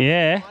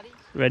 Yeah. Bloody.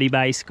 Ready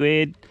bay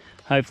squid.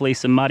 Hopefully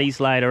some muddies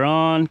later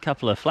on.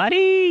 Couple of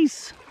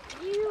flatties.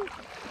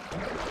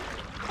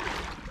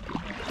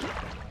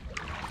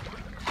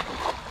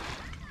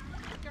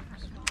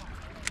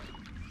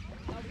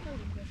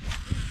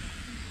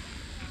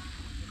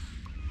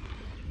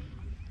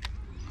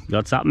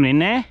 Got something in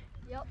there?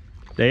 Yep.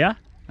 Do ya?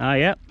 Oh,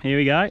 yep. Here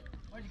we go.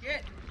 What'd you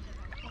get?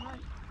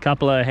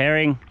 Couple of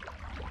herring.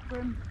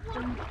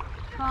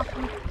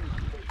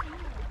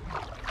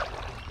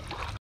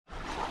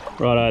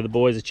 Righto, the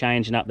boys are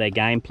changing up their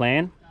game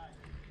plan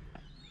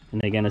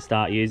and they're going to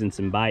start using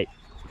some bait.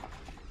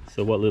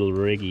 So what little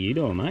rig are you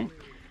doing, mate?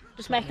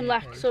 Just making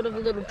like sort of a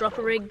little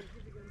dropper rig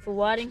for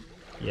whiting,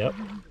 Yep.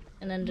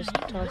 and then just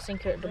tie a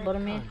sinker at the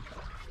bottom here,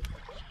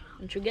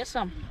 and she'll get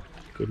some.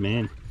 Good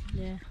man.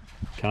 Yeah.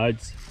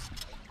 Codes.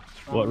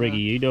 What rig are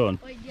you doing?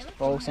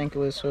 Bowl sinker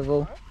with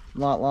swivel,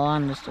 light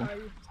line, just a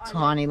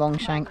tiny long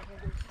shank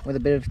with a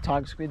bit of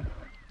tiger squid.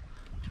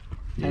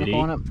 And Beauty.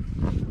 on it.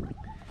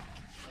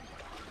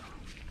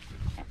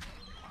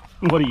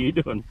 What are you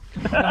doing?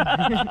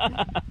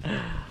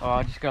 Oh,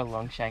 I just got a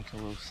long shank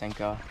and a little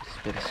sinker, just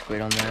a bit of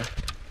squid on there.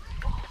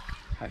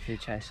 Hopefully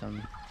chase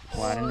some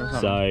whiting or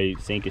something.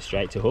 So sinker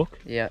straight to hook?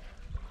 Yeah,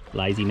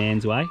 Lazy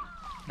man's way?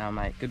 no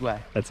mate, good way.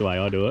 That's the way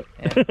I do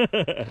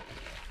it.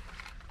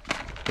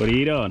 What are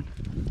you doing?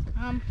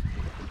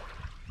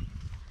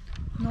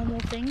 Normal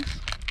things.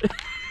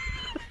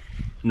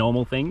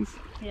 Normal things?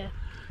 Yeah.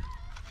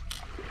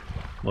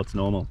 What's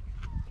normal?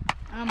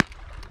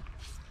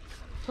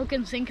 Hook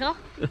and sinker.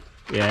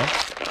 Yeah.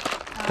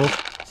 Hook,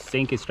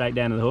 sinker straight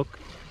down to the hook.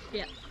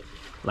 Yeah.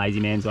 Lazy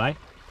man's way?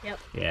 Yep.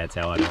 Yeah, that's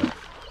how I do it.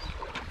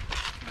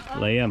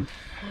 Liam,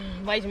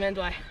 Lazy man's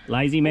way.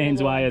 Lazy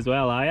man's way as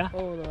well, are you?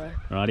 All the way.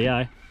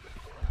 Rightio.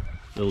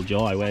 Little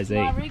Jai, where's he?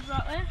 My rig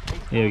right there.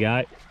 Here we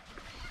go.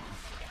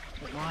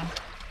 Mine.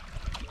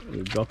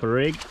 We'll drop a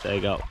rig. So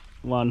you got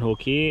one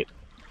hook here,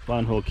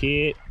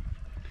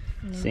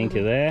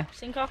 sinker there.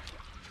 Sinker.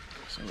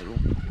 It's a little.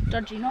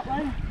 Dodgy knot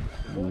though.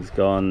 And he's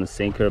gone the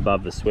sinker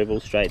above the swivel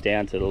straight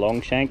down to the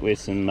long shank with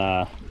some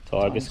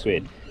tiger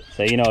squid.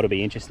 So you know it'll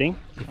be interesting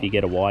if you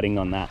get a whiting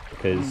on that,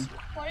 because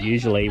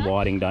usually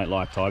whiting don't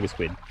like tiger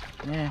squid.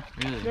 Yeah.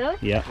 Really?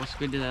 Yeah. What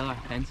squid do they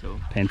like? Pencil?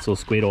 Pencil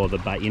squid, or the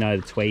bait, you know,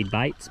 the tweed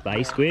baits,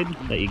 bay squid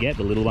that you get,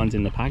 the little ones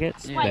in the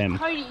packets. Yeah. Wait, Them.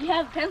 Cody, you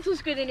have pencil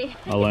squid in here.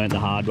 I learned the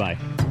hard way.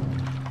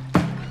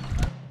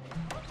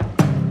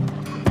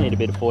 Need a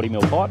bit of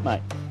 40mm pipe,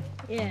 mate.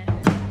 Yeah.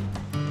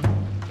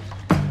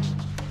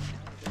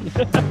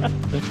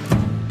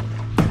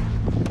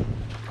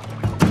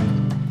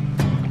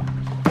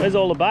 Where's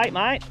all the bait,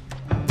 mate?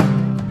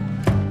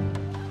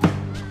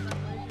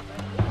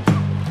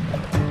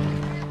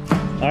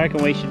 I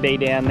reckon we should be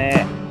down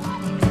there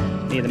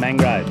near the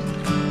mangroves.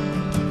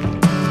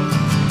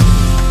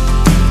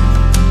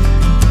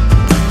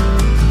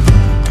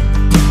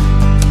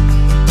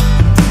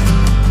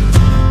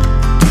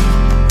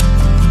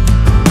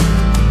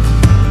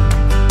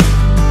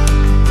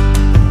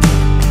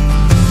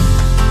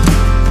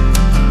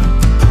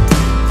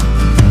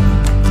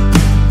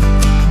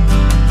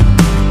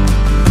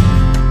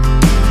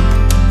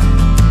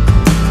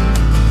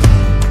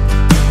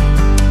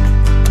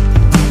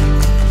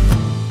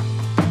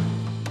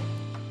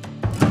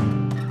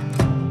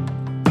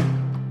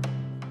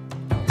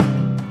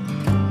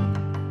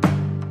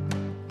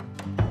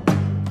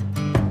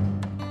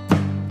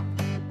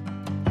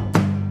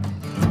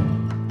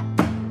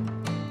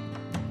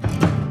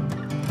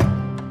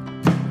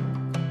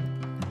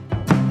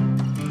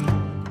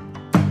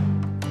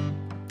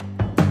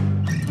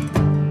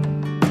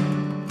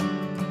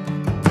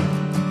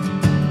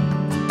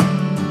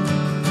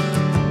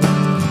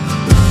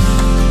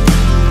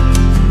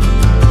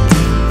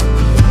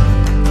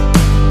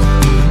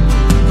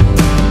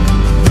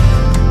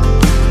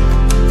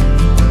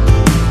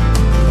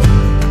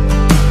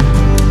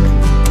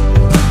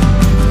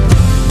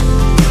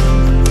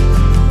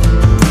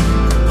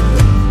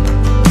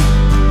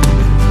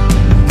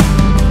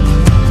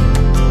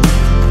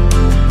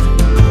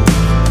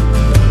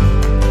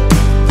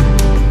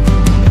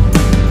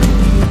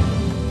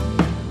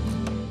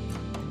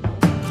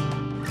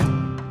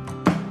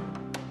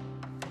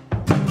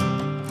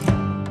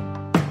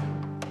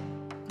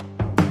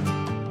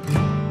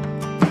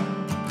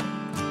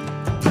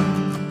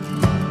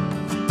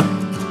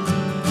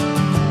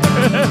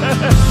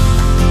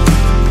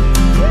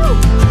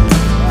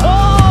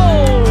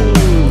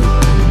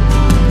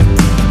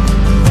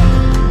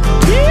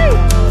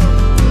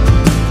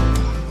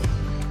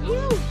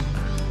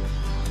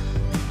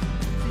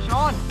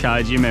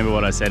 Coach, you remember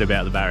what I said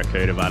about the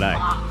barracuda, but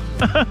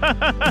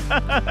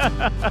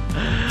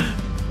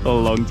a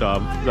long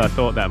time. I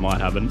thought that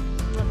might happen.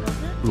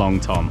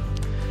 Long Tom.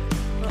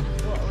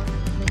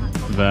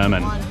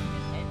 Vermin.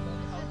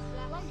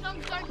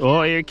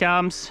 Oh, here he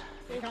comes.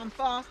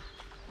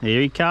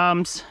 Here he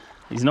comes.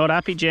 He's not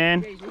happy,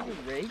 Jan.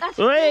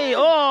 Hey,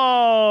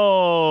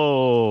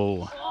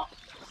 oh!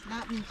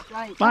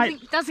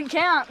 Mate, Doesn't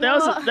count.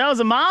 that was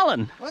a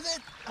marlin. Was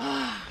it?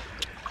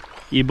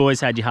 You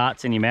boys had your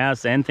hearts in your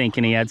mouths then,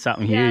 thinking he had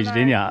something Yeah, huge, no.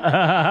 didn't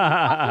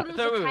I you? thought it was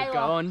a we were tailor.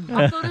 going.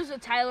 I thought it was a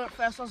tailor at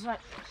first. I was like,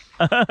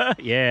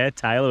 Yeah,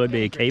 Taylor would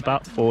be a keeper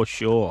for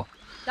sure.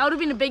 that would have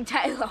been a big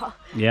tailor.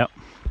 Yep.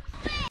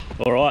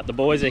 All right, the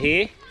boys are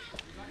here.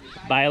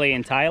 Bailey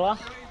and Taylor.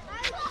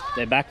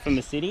 They're back from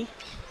the city.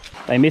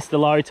 They missed the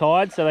low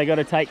tide, so they got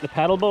to take the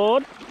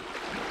paddleboard.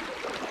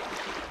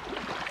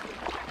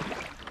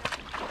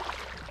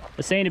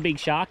 I seen a big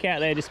shark out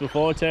there just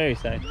before too,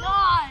 so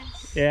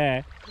Nice.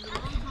 yeah.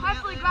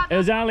 Hopefully grab It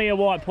was only a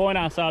white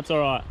pointer, so it's all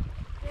right.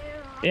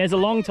 There's a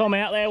long tom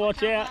out there,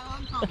 watch out.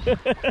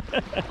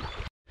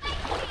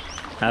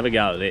 Have a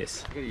go at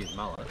this.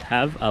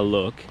 Have a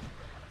look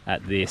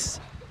at this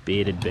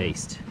bearded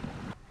beast.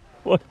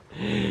 What?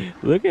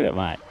 Look at it,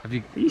 mate. Have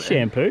you? You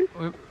shampoo?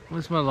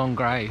 Where's my long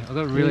grey? I've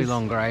got a really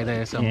long grey there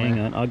Yeah, somewhere. hang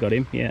on, I got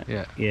him. Yeah.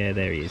 Yeah. Yeah,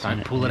 there he is. Don't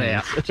mate. pull it Yeah.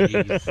 out.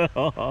 Jeez.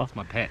 Oh, It's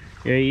my pet.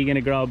 yeah, you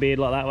gonna grow a beard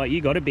like that? Well,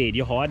 you got a beard.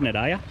 You're hiding it,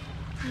 are you?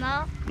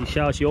 No. You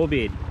show us your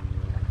beard.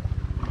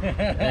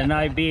 There's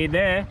no beard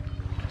there.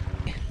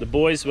 The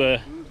boys were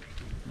a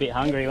bit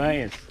hungry,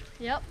 weren't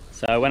you? Yep.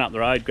 So I went up the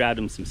road, grabbed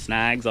them some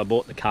snags. I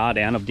brought the car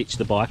down. I've ditched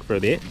the bike for a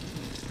bit.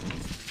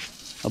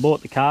 I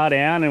brought the car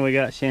down and we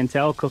got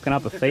Chantel cooking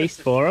up a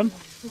feast for them.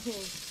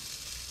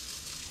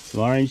 Some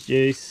orange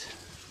juice.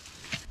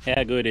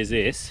 How good is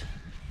this?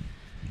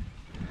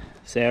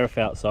 Sarah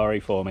felt sorry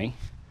for me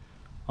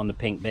on the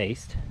pink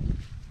beast.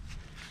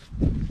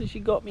 So she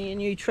got me a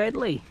new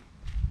treadly.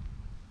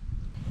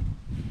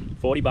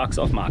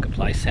 $40 off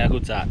Marketplace. How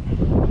good's that?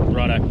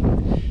 Righto.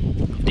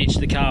 I've ditched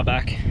the car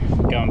back.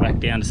 Going back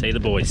down to see the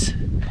boys.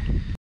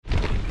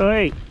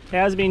 Hey,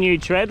 how's my new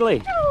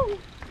treadly?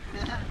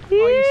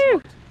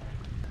 Woo!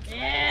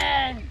 Yeah.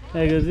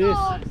 How goes this?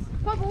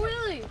 Papa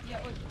Willie.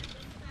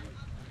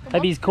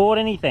 Have you caught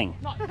anything?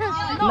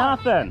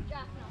 Nothing.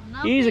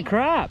 He's a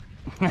crap.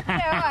 Yeah,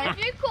 right.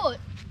 If you caught.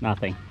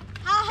 Nothing.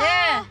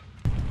 Yeah.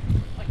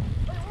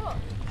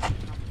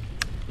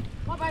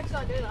 My bags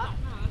don't do that.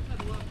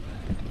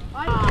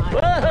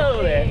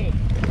 Whoa there.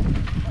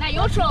 Now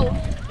you're trolling.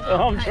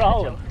 Oh, I'm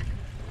trolling.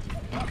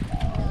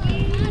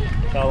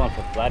 Trolling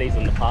for flatties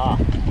in the park.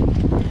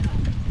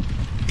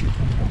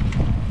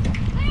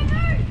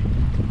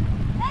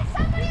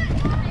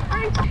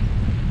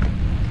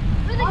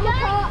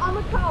 I'm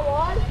a car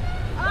wide.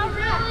 I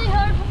really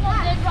heard from what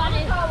dead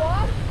running.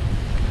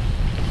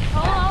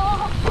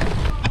 Oh.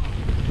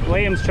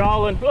 Liam's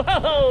trolling.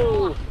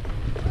 Whoa!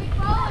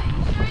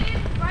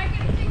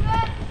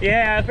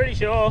 Yeah, I'm pretty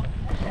sure.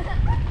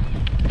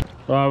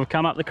 Well, we've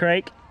come up the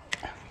creek.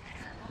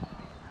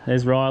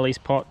 There's Riley's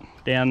pot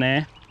down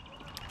there.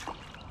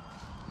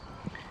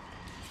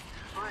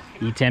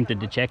 You tempted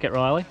to check it,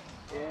 Riley?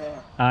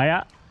 Yeah. Are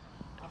ya?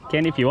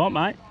 Can if you want,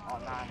 mate. Oh,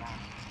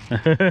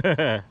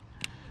 no.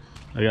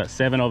 We got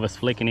 7 of us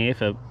flicking here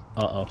for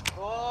Oh.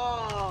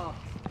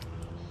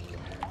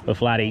 for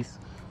flatties.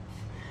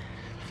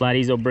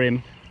 Flatties or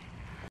brim.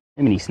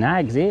 How many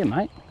snags here,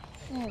 mate?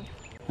 Yeah.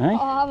 Hey?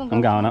 Oh,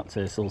 I'm going up to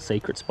this little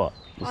secret spot.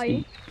 Are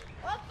you?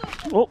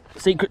 Oh,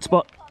 secret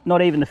spot.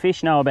 Not even the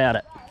fish know about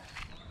it.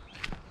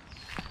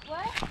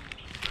 Where?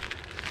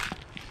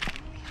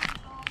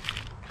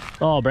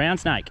 Oh, brown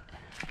snake.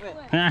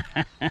 I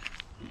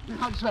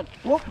just went,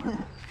 whoop.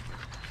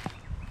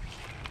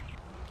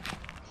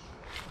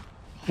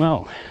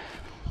 Well,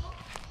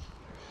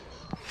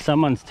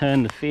 someone's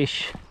turned the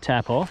fish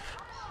tap off.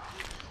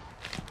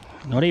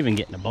 Not even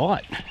getting a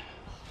bite.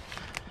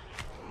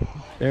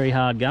 Very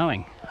hard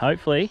going.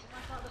 Hopefully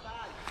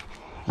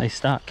they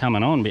start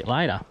coming on a bit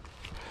later,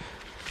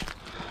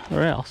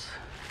 or else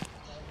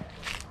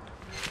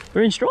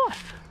we're in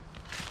strife.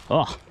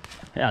 Oh,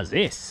 how's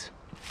this?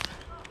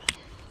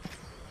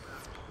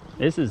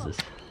 This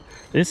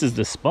is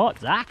the spot,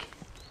 Zach.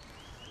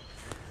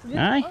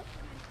 Hey? No.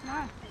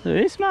 Look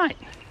at this, mate.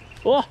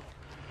 Oh,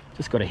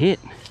 just got a hit.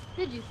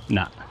 Did you?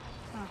 Nah.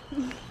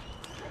 Oh.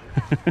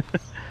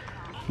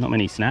 Not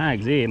many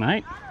snags here,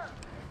 mate.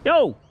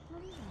 Yo!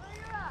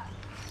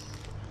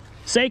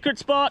 Secret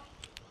spot.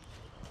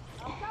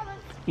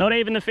 Not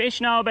even the fish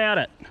know about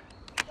it.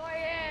 Oh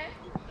yeah.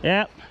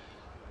 Yep.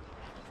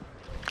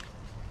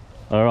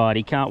 All right,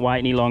 he can't wait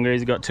any longer.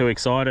 He's got too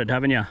excited,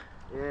 haven't you?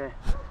 Yeah.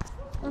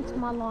 That's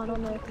my line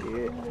on there.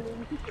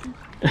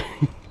 Yeah.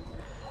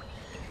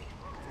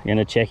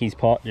 Gonna check his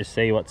pot, just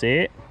see what's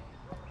here.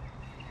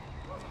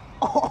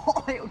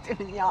 Oh, it hooked him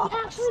in the arse.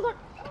 Actually got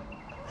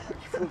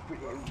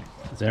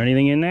Is there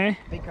anything in there?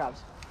 Big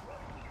crabs.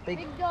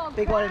 Big dog.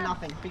 one to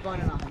nothing. Big one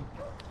to nothing.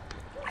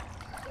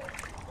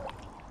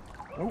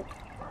 Oh.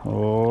 Oh.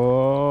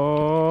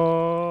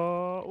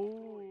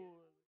 Ooh.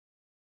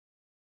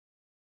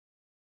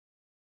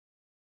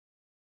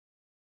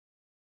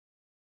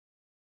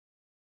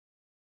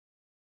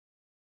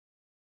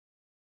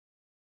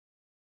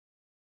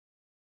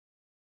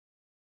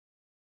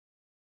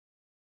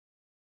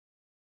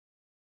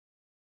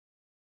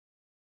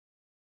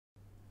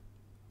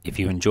 If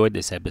you enjoyed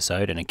this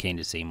episode and are keen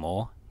to see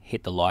more,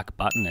 hit the like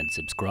button and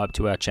subscribe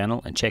to our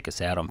channel, and check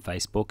us out on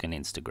Facebook and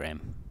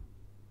Instagram.